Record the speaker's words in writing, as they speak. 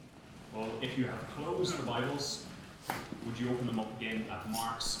Well, if you have closed the Bibles, would you open them up again at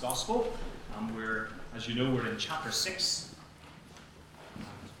Mark's Gospel? As you know, we're in chapter 6. And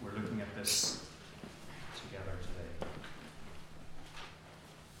we're looking at this together today.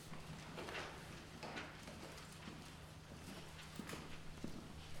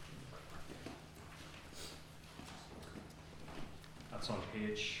 That's on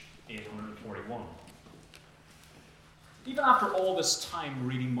page 841. Even after all this time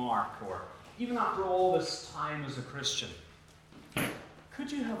reading Mark, or even after all this time as a Christian,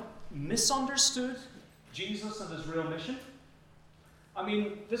 could you have misunderstood Jesus and his real mission? I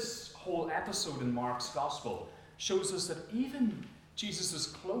mean, this whole episode in Mark's Gospel shows us that even Jesus'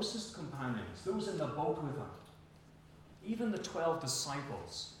 closest companions, those in the boat with him, even the 12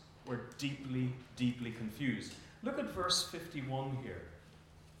 disciples, were deeply, deeply confused. Look at verse 51 here,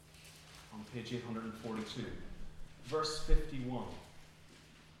 on page 842. Verse 51.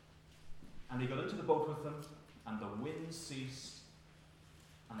 And he got into the boat with them, and the wind ceased,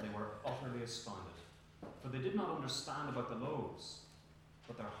 and they were utterly astounded. For they did not understand about the loaves,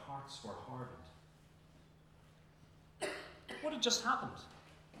 but their hearts were hardened. What had just happened?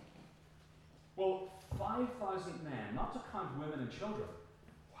 Well, 5,000 men, not to count women and children,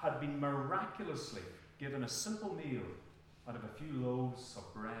 had been miraculously given a simple meal out of a few loaves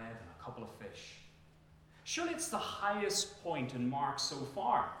of bread and a couple of fish. Surely it's the highest point in Mark so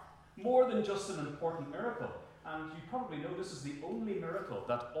far, more than just an important miracle. And you probably know this is the only miracle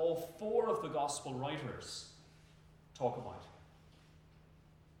that all four of the gospel writers talk about.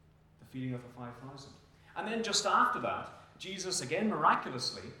 The feeding of the 5,000. And then just after that, Jesus, again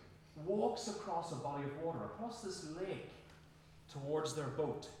miraculously, walks across a body of water, across this lake, towards their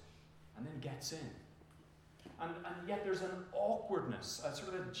boat, and then gets in. And yet there's an awkwardness, a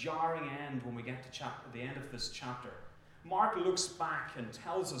sort of a jarring end when we get to the end of this chapter. Mark looks back and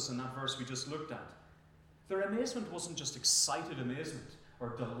tells us in that verse we just looked at, their amazement wasn't just excited amazement or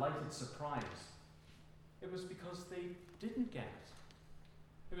delighted surprise. It was because they didn't get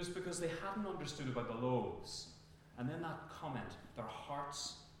it. It was because they hadn't understood about the loaves. And then that comment, their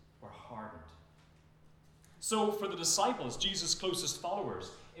hearts were hardened. So for the disciples, Jesus' closest followers,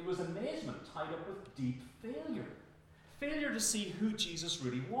 it was amazement tied up with deep failure. Failure to see who Jesus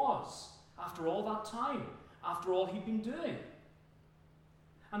really was after all that time, after all he'd been doing.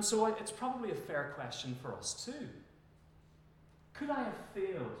 And so it's probably a fair question for us too. Could I have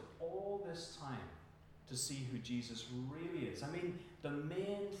failed all this time to see who Jesus really is? I mean, the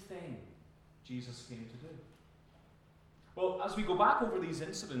main thing Jesus came to do. Well, as we go back over these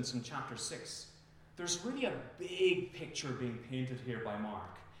incidents in chapter 6, there's really a big picture being painted here by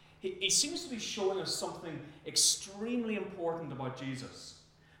Mark. He seems to be showing us something extremely important about Jesus,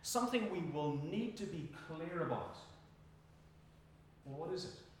 something we will need to be clear about. Well, what is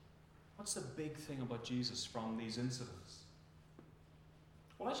it? What's the big thing about Jesus from these incidents?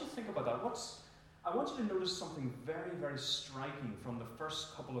 Well, as you think about that, I want you to notice something very, very striking from the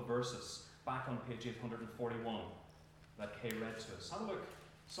first couple of verses back on page 841 that Kay read to us. Have a look.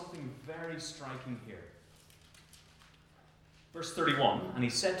 Something very striking here. Verse 31, and he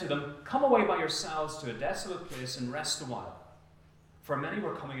said to them, "Come away by yourselves to a desolate place and rest a while. For many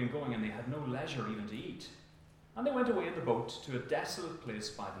were coming and going, and they had no leisure even to eat. And they went away in the boat to a desolate place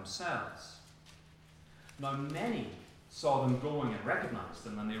by themselves. Now many saw them going and recognized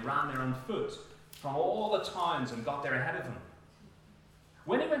them, and they ran there on foot from all the towns and got there ahead of them.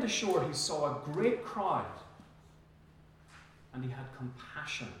 When he went ashore, he saw a great crowd, and he had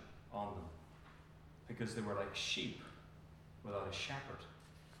compassion on them, because they were like sheep without a shepherd."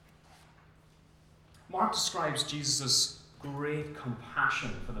 Mark describes Jesus' great compassion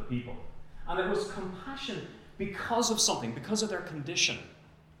for the people. And it was compassion because of something, because of their condition,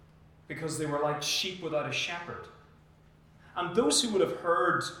 because they were like sheep without a shepherd. And those who would have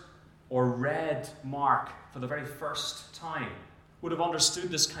heard or read Mark for the very first time would have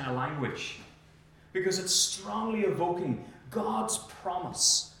understood this kind of language, because it's strongly evoking God's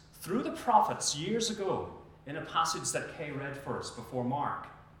promise through the prophets years ago in a passage that Kay read for us before Mark.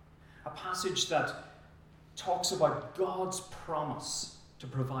 A passage that talks about God's promise to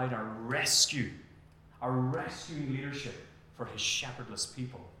provide a rescuing leadership for his shepherdless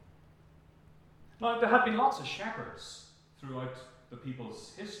people. Now, there had been lots of shepherds throughout the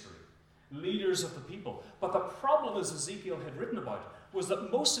people's history, leaders of the people. But the problem, as Ezekiel had written about, was that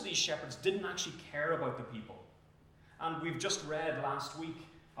most of these shepherds didn't actually care about the people. And we've just read last week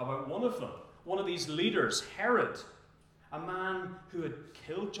about one of them, one of these leaders, Herod, a man who had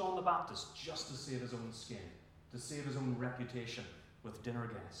killed John the Baptist just to save his own skin, to save his own reputation with dinner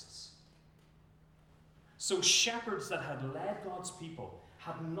guests. So shepherds that had led God's people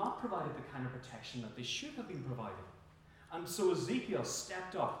had not provided the kind of protection that they should have been providing. And so Ezekiel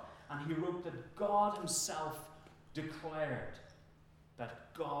stepped up and he wrote that God himself declared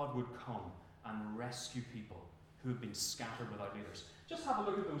that God would come and rescue people who had been scattered without leaders. Just have a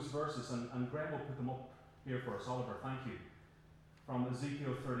look at those verses, and Graham will put them up here for us. Oliver, thank you. From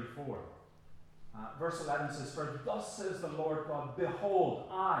Ezekiel 34. Verse 11 says, "For thus says the Lord God, behold,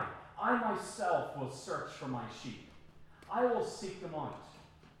 I myself will search for my sheep. I will seek them out.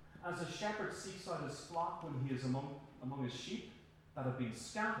 As a shepherd seeks out his flock when he is among his sheep that have been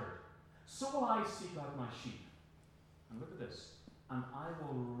scattered, so will I seek out my sheep." And look at this. "And I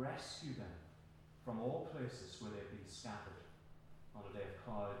will rescue them from all places where they've been scattered on a day of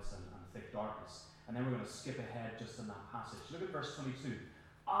clouds and thick darkness." And then we're going to skip ahead just in that passage. Look at verse 22.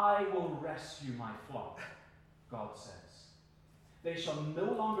 "I will rescue my flock," God says. "They shall no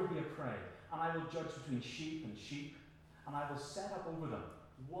longer be a prey, and I will judge between sheep and sheep, and I will set up over them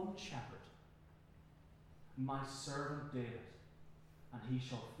one shepherd, my servant David, and he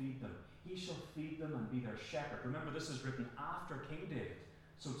shall feed them. He shall feed them and be their shepherd." Remember, this is written after King David,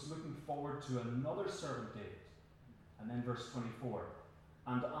 so it's looking forward to another servant David. And then verse 24,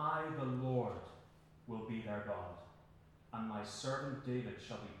 "And I, the Lord, will be their God, and my servant David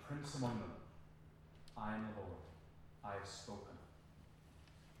shall be prince among them. I am the Lord, I have spoken."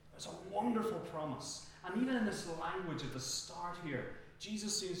 It's a wonderful promise. And even in this language at the start here,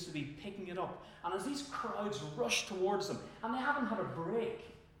 Jesus seems to be picking it up. And as these crowds rush towards them, and they haven't had a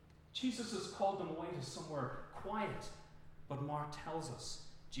break, Jesus has called them away to somewhere quiet. But Mark tells us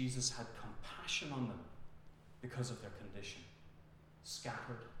Jesus had compassion on them because of their condition.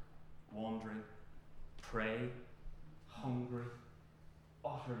 Scattered, wandering, prey, hungry,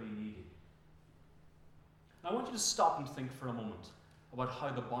 utterly needy. Now I want you to stop and think for a moment about how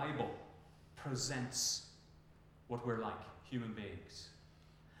the Bible presents what we're like, human beings.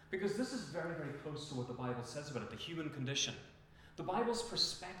 Because this is very, very close to what the Bible says about it, the human condition. The Bible's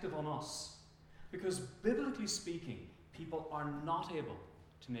perspective on us. Because biblically speaking, people are not able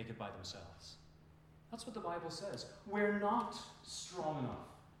to make it by themselves. That's what the Bible says. We're not strong enough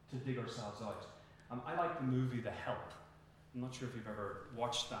to dig ourselves out. I like the movie The Help. I'm not sure if you've ever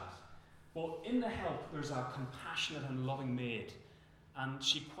watched that. Well, in The Help, there's a compassionate and loving maid. And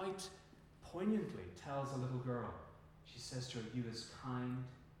she quite poignantly tells a little girl, she says to her, "You is kind,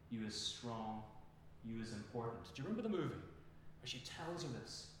 you is strong, you is important." Do you remember the movie? Where she tells her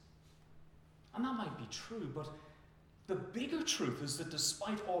this. And that might be true, but the bigger truth is that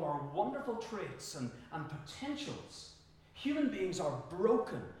despite all our wonderful traits and potentials, human beings are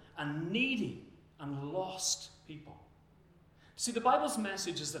broken and needy and lost people. See, the Bible's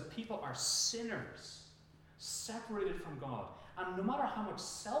message is that people are sinners, separated from God. And no matter how much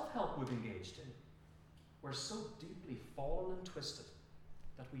self-help we've engaged in, we're so deeply fallen and twisted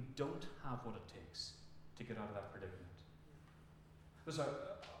that we don't have what it takes to get out of that predicament. There's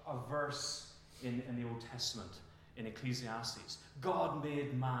a verse in the Old Testament, in Ecclesiastes. God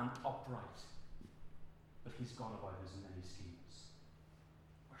made man upright, but he's gone about his many schemes.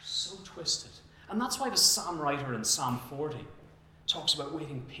 We're so twisted. And that's why the psalm writer in Psalm 40 talks about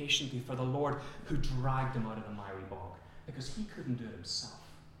waiting patiently for the Lord who dragged him out of the miry bog, because he couldn't do it himself.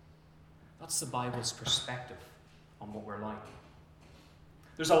 That's the Bible's perspective on what we're like.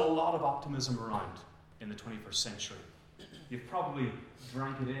 There's a lot of optimism around in the 21st century. You've probably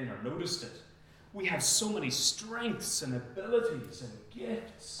drank it in or noticed it. We have so many strengths and abilities and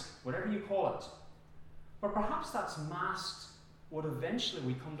gifts, whatever you call it. But perhaps that's masked what eventually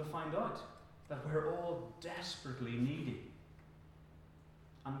we come to find out, that we're all desperately needy.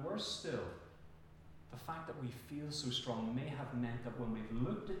 And worse still, the fact that we feel so strong may have meant that when we've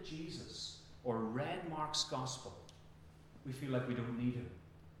looked at Jesus or read Mark's gospel, we feel like we don't need him.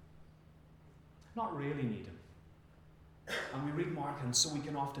 Not really need him. And we read Mark, and so we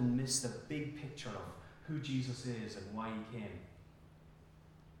can often miss the big picture of who Jesus is and why he came.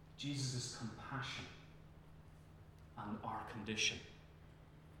 Jesus' compassion and our condition.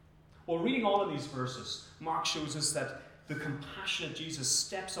 Well, reading all of these verses, Mark shows us that the compassionate Jesus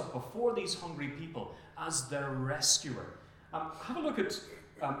steps up before these hungry people as their rescuer. Have a look at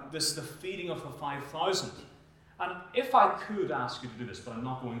the feeding of the 5,000. And if I could ask you to do this, but I'm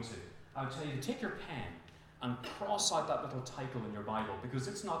not going to, I would tell you to take your pen and cross out that little title in your Bible, because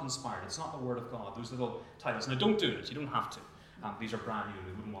it's not inspired. It's not the Word of God, those little titles. Now, don't do it. You don't have to. These are brand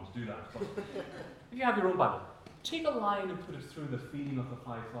new. We wouldn't want to do that. But if you have your own Bible, take a line and put it through the feeding of the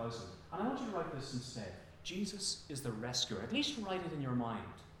 5,000. And I want you to write this instead. Jesus is the rescuer. At least write it in your mind.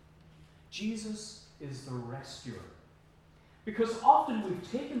 Jesus is the rescuer. Because often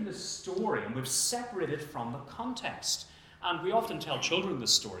we've taken this story and we've separated it from the context. And we often tell children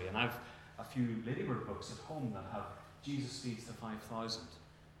this story, and I've a few Ladybird books at home that have Jesus feeds the 5,000,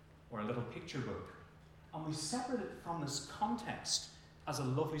 or a little picture book. And we separate it from this context as a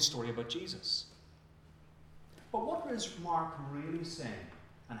lovely story about Jesus. But what is Mark really saying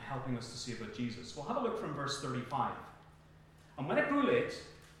and helping us to see about Jesus? Well, have a look from verse 35. And when it grew late,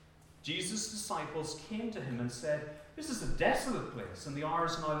 Jesus' disciples came to him and said, "This is a desolate place, and the hour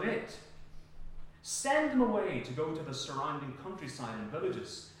is now late. Send them away to go to the surrounding countryside and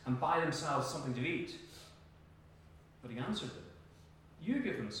villages and buy themselves something to eat." But he answered them, "You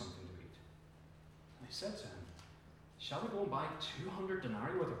give them something to eat." And they said to him, "Shall we go and buy 200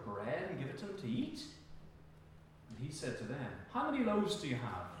 denarii worth of bread and give it to them to eat?" And he said to them, "How many loaves do you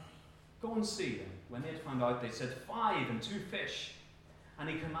have? Go and see." And when they had found out, they said, 5 and 2 fish. And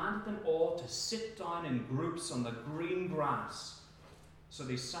he commanded them all to sit down in groups on the green grass. So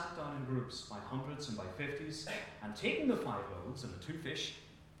they sat down in groups by hundreds and by 50s, and taking the 5 loaves and the 2 fish,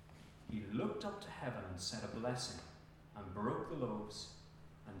 he looked up to heaven and said a blessing, and broke the loaves,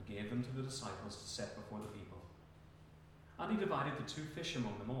 and gave them to the disciples to set before the people. And he divided the 2 fish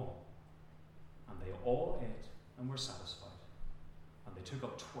among them all. And they all ate and were satisfied. And they took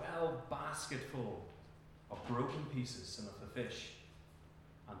up 12 basketfuls of broken pieces and of the fish.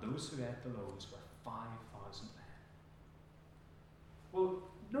 And those who ate the loaves were 5,000 men. Well,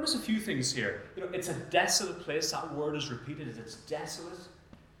 notice a few things here. It's a desolate place. That word is repeated. It's desolate.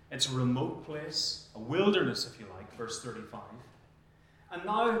 It's a remote place, a wilderness, if you like, verse 35. And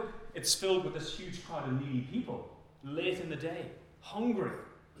now it's filled with this huge crowd of needy people, late in the day, hungry,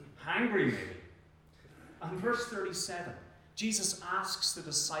 hangry maybe. And verse 37, Jesus asks the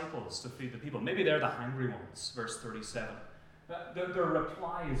disciples to feed the people. Maybe they're the hangry ones, verse 37. Their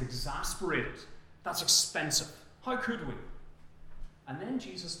reply is exasperated. That's expensive. How could we? And then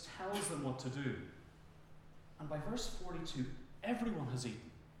Jesus tells them what to do. And by verse 42, everyone has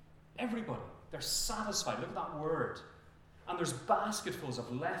eaten. Everybody. They're satisfied. Look at that word. And there's basketfuls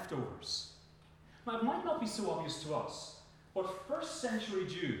of leftovers. Now, it might not be so obvious to us, but first century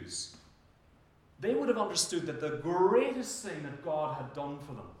Jews, they would have understood that the greatest thing that God had done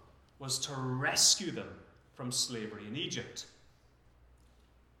for them was to rescue them from slavery in Egypt.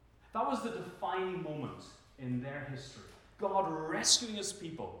 That was the defining moment in their history. God rescuing his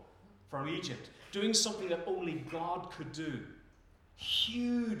people from Egypt, doing something that only God could do.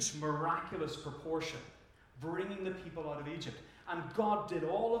 Huge, miraculous proportion, bringing the people out of Egypt. And God did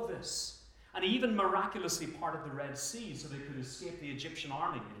all of this. And he even miraculously parted the Red Sea so they could escape the Egyptian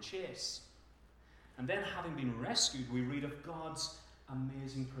army in chase. And then, having been rescued, we read of God's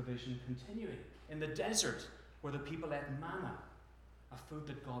amazing provision continuing in the desert where the people ate manna, a food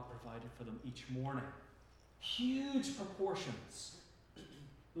that God provided for them each morning. Huge proportions,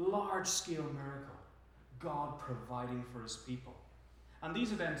 large-scale miracle, God providing for his people. And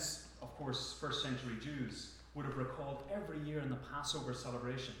these events, of course, first century Jews would have recalled every year in the Passover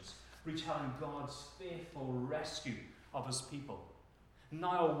celebrations, retelling God's faithful rescue of his people,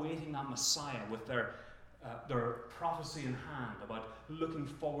 now awaiting that Messiah with their prophecy in hand about looking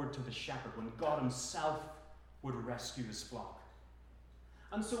forward to the shepherd when God himself would rescue his flock.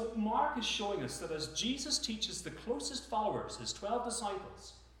 And so Mark is showing us that as Jesus teaches the closest followers, his 12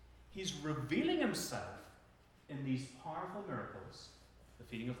 disciples, he's revealing himself in these powerful miracles, the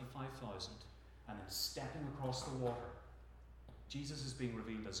feeding of the 5,000, and in stepping across the water. Jesus is being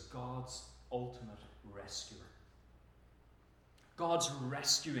revealed as God's ultimate rescuer. God's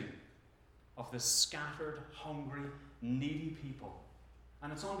rescuing of this scattered, hungry, needy people.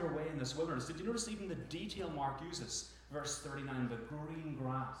 And it's underway in this wilderness. Did you notice even the detail Mark uses? Verse 39, the green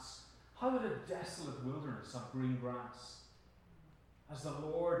grass. How would a desolate wilderness have green grass? As the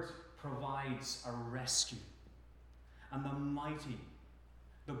Lord provides a rescue. And the mighty,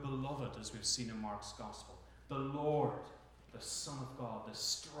 the beloved, as we've seen in Mark's Gospel. The Lord, the Son of God, the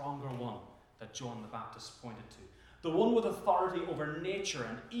stronger one that John the Baptist pointed to. The one with authority over nature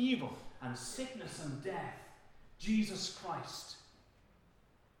and evil and sickness and death. Jesus Christ.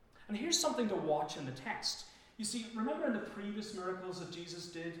 And here's something to watch in the text. You see, remember in the previous miracles that Jesus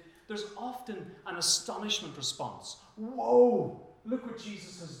did, there's often an astonishment response. Whoa, look what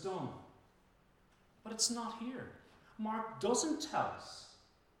Jesus has done. But it's not here. Mark doesn't tell us.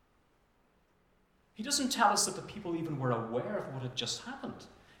 He doesn't tell us that the people even were aware of what had just happened.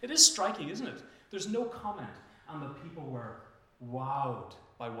 It is striking, isn't it? There's no comment, and the people were wowed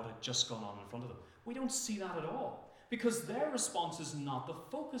by what had just gone on in front of them. We don't see that at all, because their response is not the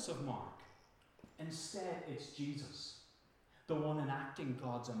focus of Mark. Instead, it's Jesus, the one enacting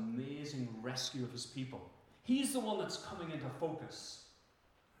God's amazing rescue of his people. He's the one that's coming into focus.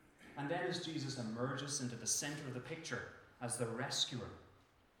 And then as Jesus emerges into the center of the picture, as the rescuer,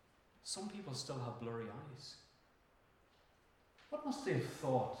 some people still have blurry eyes. What must they have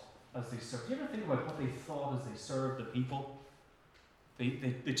thought as they served? Do you ever think about what they thought as they served the people?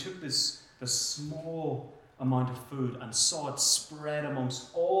 They took this small amount of food and saw it spread amongst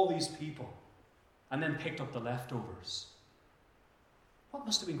all these people, and then picked up the leftovers. What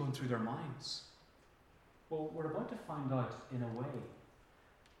must have been going through their minds? Well, we're about to find out in a way.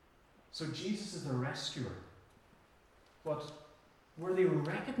 So Jesus is the rescuer. But were they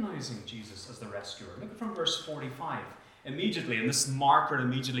recognizing Jesus as the rescuer? Look from verse 45. Immediately, and this marker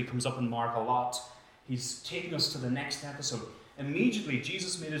immediately comes up in Mark a lot. He's taking us to the next episode. Immediately,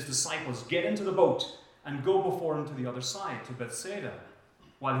 Jesus made his disciples get into the boat and go before him to the other side, to Bethsaida,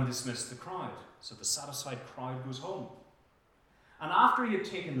 while he dismissed the crowd. So the satisfied crowd goes home. And after he had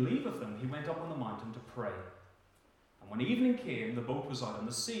taken leave of them, he went up on the mountain to pray. And when evening came, the boat was out on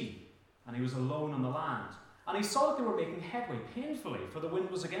the sea, and he was alone on the land. And he saw that they were making headway painfully, for the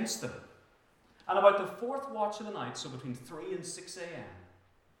wind was against them. And about the fourth watch of the night, so between 3 and 6 a.m.,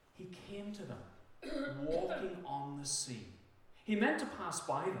 he came to them, walking on the sea. He meant to pass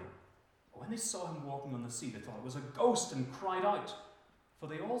by them. But when they saw him walking on the sea, they thought it was a ghost and cried out, for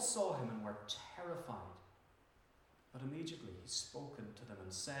they all saw him and were terrified. But immediately he spoke to them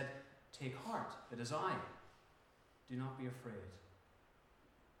and said, "Take heart, it is I. Do not be afraid."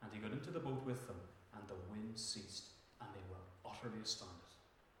 And he got into the boat with them, and the wind ceased, and they were utterly astounded.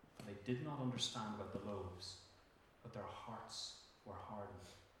 For they did not understand about the loaves, but their hearts were hardened.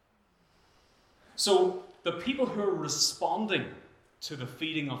 So the people who are responding to the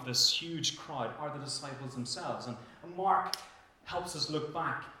feeding of this huge crowd are the disciples themselves. And Mark helps us look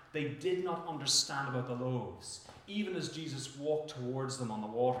back. They did not understand about the loaves, even as Jesus walked towards them on the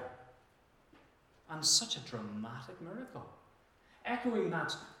water. And such a dramatic miracle, echoing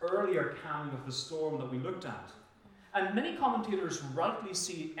that earlier calming of the storm that we looked at. And many commentators rightly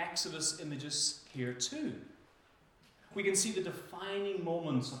see Exodus images here too. We can see the defining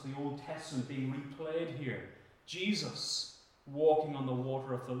moments of the Old Testament being replayed here. Jesus walking on the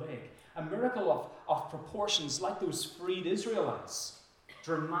water of the lake. A miracle of proportions like those freed Israelites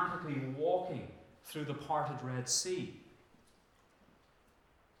dramatically walking through the parted Red Sea.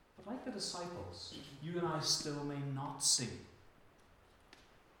 But like the disciples, you and I still may not see.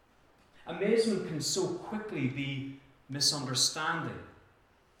 Amazement can so quickly be misunderstanding,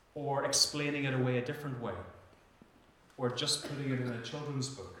 or explaining it away a different way, or just putting it in a children's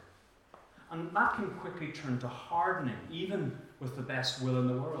book. And that can quickly turn to hardening, even with the best will in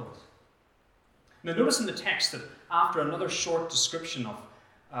the world. Now notice in the text that after another short description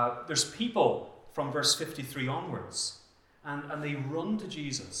of, there's people from verse 53 onwards, and they run to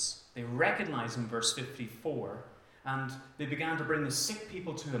Jesus. They recognize him, verse 54, and they began to bring the sick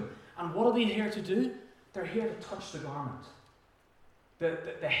people to him. And what are they here to do? They're here to touch the garment,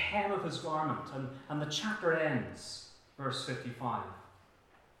 the hem of his garment, and the chapter ends, verse 55.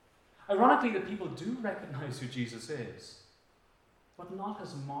 Ironically, the people do recognize who Jesus is, but not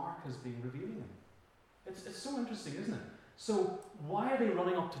as Mark has been revealing him. It's so interesting, isn't it? So why are they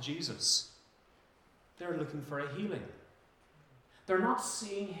running up to Jesus? They're looking for a healing. They're not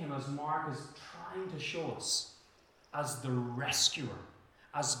seeing him as Mark is trying to show us, as the rescuer,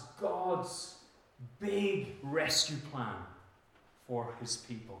 as God's big rescue plan for his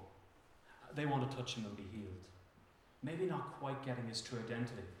people. They want to touch him and be healed. Maybe not quite getting his true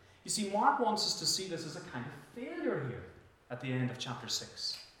identity. You see, Mark wants us to see this as a kind of failure here at the end of chapter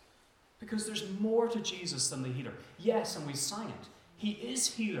 6. Because there's more to Jesus than the healer. Yes, and we sang it. He is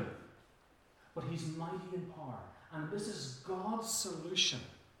healer, but he's mighty in power. And this is God's solution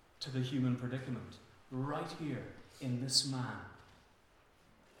to the human predicament, right here in this man.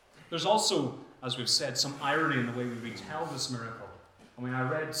 There's also, as we've said, some irony in the way we retell this miracle. I mean, I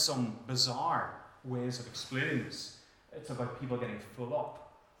read some bizarre ways of explaining this. It's about people getting full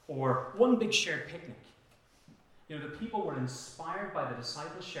up, or one big shared picnic. You know, the people were inspired by the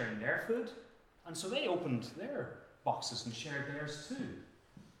disciples sharing their food, and so they opened their boxes and shared theirs too.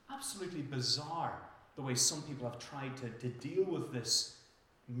 Absolutely bizarre the way some people have tried to deal with this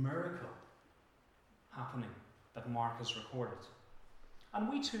miracle happening that Mark has recorded. And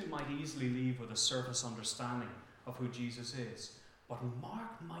we too might easily leave with a surface understanding of who Jesus is, but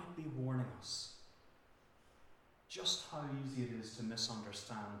Mark might be warning us just how easy it is to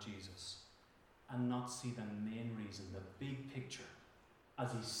misunderstand Jesus and not see the main reason, the big picture,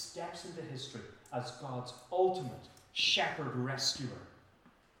 as he steps into history as God's ultimate shepherd rescuer.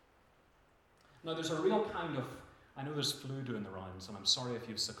 Now there's a real kind of, I know there's flu doing the rounds, and I'm sorry if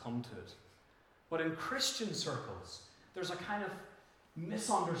you've succumbed to it, but in Christian circles, there's a kind of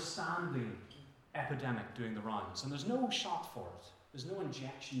misunderstanding epidemic doing the rounds, and there's no shot for it. There's no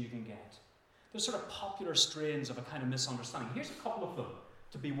injection you can get. There's sort of popular strains of a kind of misunderstanding. Here's a couple of them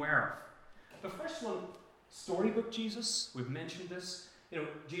to beware of. The first one, storybook Jesus. We've mentioned this.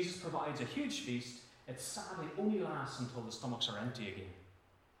 Jesus provides a huge feast. It sadly only lasts until the stomachs are empty again.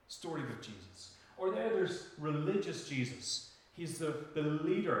 Storybook Jesus. Or there's religious Jesus. He's the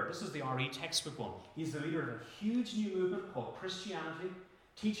leader. This is the RE textbook one. He's the leader of a huge new movement called Christianity,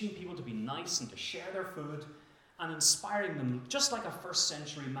 teaching people to be nice and to share their food and inspiring them just like a first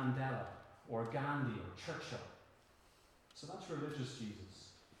century Mandela or Gandhi or Churchill. So that's religious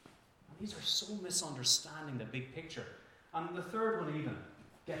Jesus. And these are so misunderstanding the big picture. And the third one even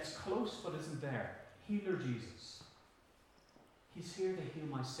gets close but isn't there. Healer Jesus. He's here to heal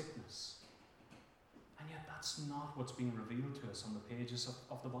my sickness. And yet that's not what's being revealed to us on the pages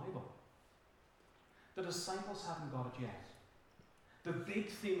of the Bible. The disciples haven't got it yet. The big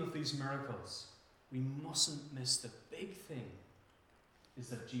theme of these miracles, we mustn't miss the big thing, is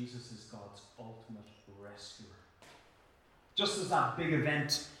that Jesus is God's ultimate rescuer. Just as that big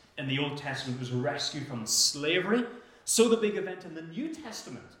event in the Old Testament was rescue from slavery, so the big event in the New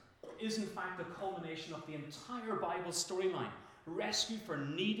Testament is in fact the culmination of the entire Bible storyline. Rescue for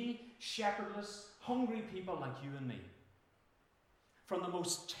needy, shepherdless, hungry people like you and me. From the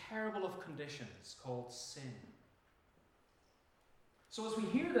most terrible of conditions called sin. So as we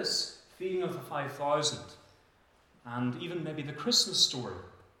hear this feeding of the 5,000, and even maybe the Christmas story,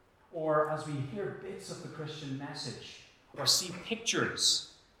 or as we hear bits of the Christian message, or see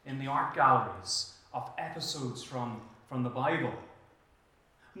pictures in the art galleries of episodes from the Bible,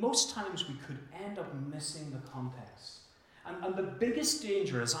 most times we could end up missing the context. And the biggest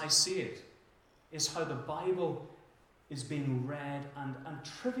danger, as I see it, is how the Bible is being read and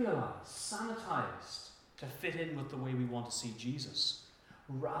trivialized, sanitized, to fit in with the way we want to see Jesus,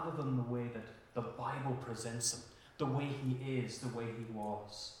 rather than the way that the Bible presents him, the way he is, the way he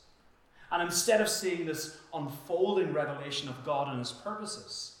was. And instead of seeing this unfolding revelation of God and his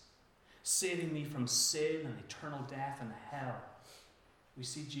purposes, saving me from sin and eternal death and hell, we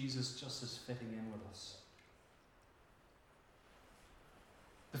see Jesus just as fitting in with us.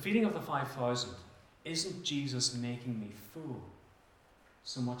 The feeding of the 5,000 isn't Jesus making me full,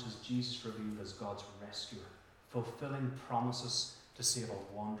 so much as Jesus revealed as God's rescuer, fulfilling promises to save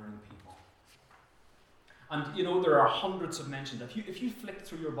a wandering people. And there are hundreds of mentions. If you flick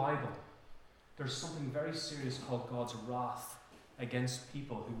through your Bible, there's something very serious called God's wrath against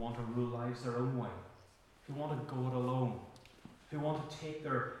people who want to rule lives their own way, who want to go it alone, who want to take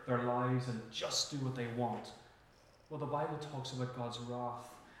their lives and just do what they want. Well, the Bible talks about God's wrath.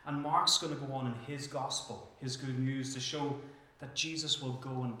 And Mark's going to go on in his gospel, his good news, to show that Jesus will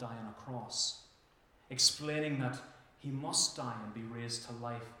go and die on a cross, explaining that he must die and be raised to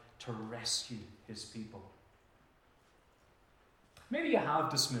life to rescue his people. Maybe you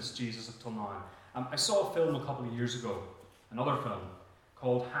have dismissed Jesus up till now. I saw a film a couple of years ago, another film,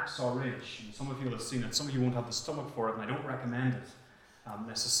 called Hacksaw Ridge. And some of you will have seen it. Some of you won't have the stomach for it, and I don't recommend it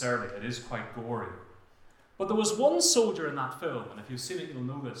necessarily. It is quite gory. But there was one soldier in that film, and if you've seen it, you'll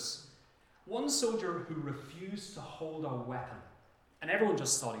know this. One soldier who refused to hold a weapon, and everyone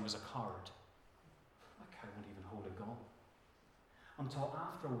just thought he was a coward. That guy won't even hold a gun. Until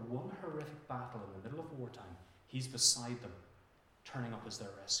after one horrific battle in the middle of wartime, he's beside them, turning up as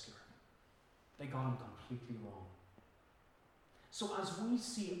their rescuer. They got him completely wrong. So as we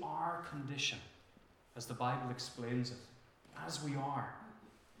see our condition, as the Bible explains it, as we are,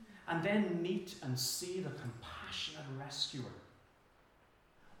 and then meet and see the compassionate rescuer,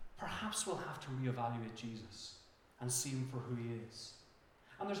 perhaps we'll have to reevaluate Jesus and see him for who he is.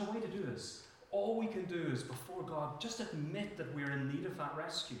 And there's a way to do this. All we can do is, before God, just admit that we're in need of that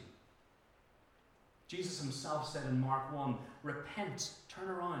rescue. Jesus himself said in Mark 1, repent, turn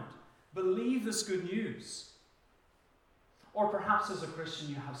around, believe this good news. Or perhaps as a Christian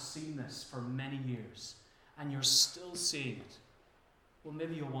you have seen this for many years and you're still seeing it. Well,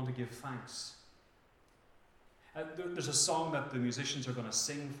 maybe you'll want to give thanks. There's a song that the musicians are going to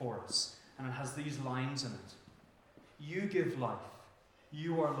sing for us, and it has these lines in it. You give life.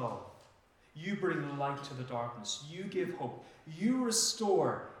 You are love. You bring light to the darkness. You give hope. You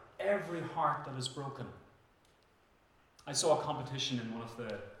restore every heart that is broken. I saw a competition in one of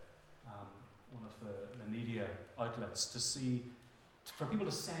the media outlets for people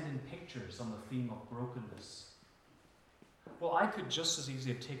to send in pictures on the theme of brokenness. Well, I could just as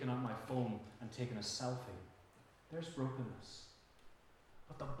easily have taken out my phone and taken a selfie. There's brokenness.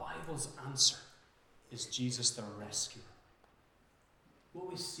 But the Bible's answer is Jesus the rescuer. Will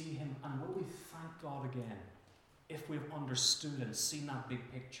we see him, and will we thank God again if we've understood and seen that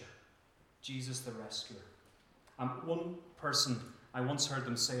big picture? Jesus the rescuer. One person, I once heard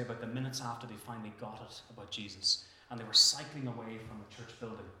them say about the minutes after they finally got it about Jesus, and they were cycling away from the church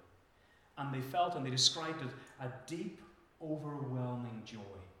building, and they felt, and they described it, a deep, overwhelming joy.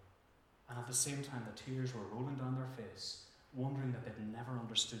 And at the same time, the tears were rolling down their face, wondering that they'd never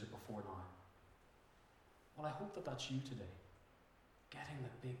understood it before now. Well, I hope that that's you today, getting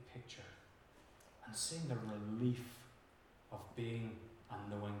the big picture and seeing the relief of being and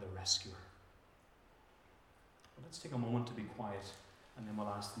knowing the rescuer. Well, let's take a moment to be quiet, and then we'll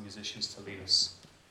ask the musicians to lead us.